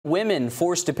Women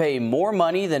forced to pay more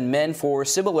money than men for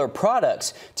similar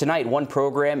products. Tonight, one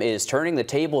program is turning the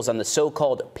tables on the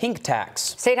so-called pink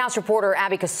tax. State House reporter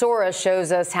Abby Casoras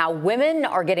shows us how women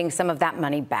are getting some of that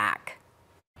money back.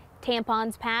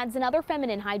 Tampons, pads, and other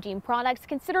feminine hygiene products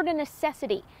considered a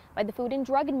necessity by the Food and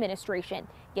Drug Administration.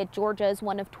 Yet Georgia is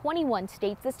one of 21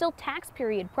 states that still tax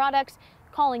period products,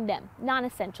 calling them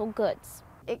non-essential goods.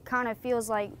 It kind of feels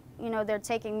like, they're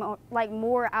taking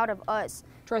more out of us.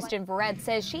 Tristan Verrett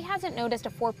says she hasn't noticed a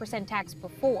 4% tax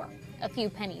before. A few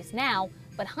pennies now,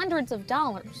 but hundreds of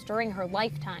dollars during her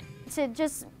lifetime. To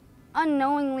just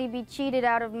unknowingly be cheated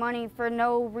out of money for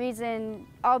no reason,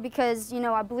 all because,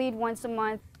 I bleed once a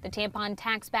month. The Tampon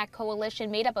Tax Back Coalition,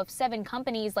 made up of 7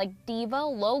 companies like Diva,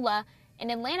 Lola,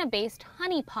 and Atlanta-based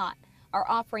Honey Pot, are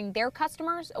offering their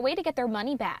customers a way to get their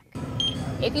money back.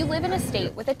 If you live in a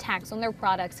state with a tax on their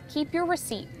products, keep your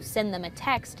receipt. Send them a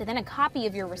text, then a copy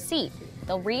of your receipt.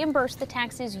 They'll reimburse the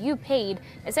taxes you paid,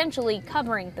 essentially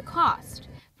covering the cost.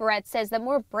 Verrett says that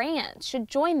more brands should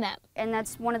join them. And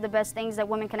that's one of the best things that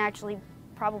women can actually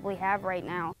probably have right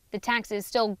now. The taxes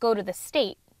still go to the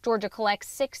state. Georgia collects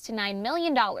 $6 to $9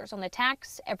 million on the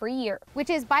tax every year.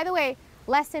 Which is, by the way,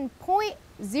 less than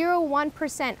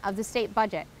 0.01% of the state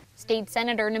budget. State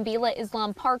Senator Nabila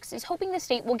Islam Parks is hoping the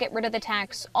state will get rid of the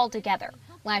tax altogether.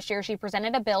 Last year, she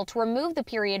presented a bill to remove the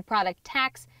period product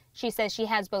tax. She says she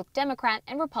has both Democrat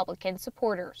and Republican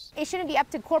supporters. It shouldn't be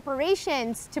up to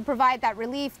corporations to provide that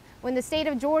relief when the state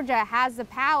of Georgia has the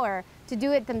power to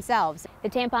do it themselves. The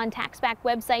Tampon Tax Back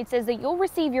website says that you'll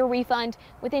receive your refund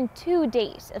within 2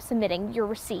 days of submitting your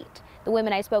receipt. The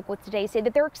women I spoke with today say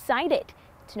that they're excited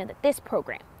to know that this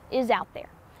program is out there.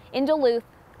 In Duluth,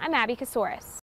 I'm Abby Casoras.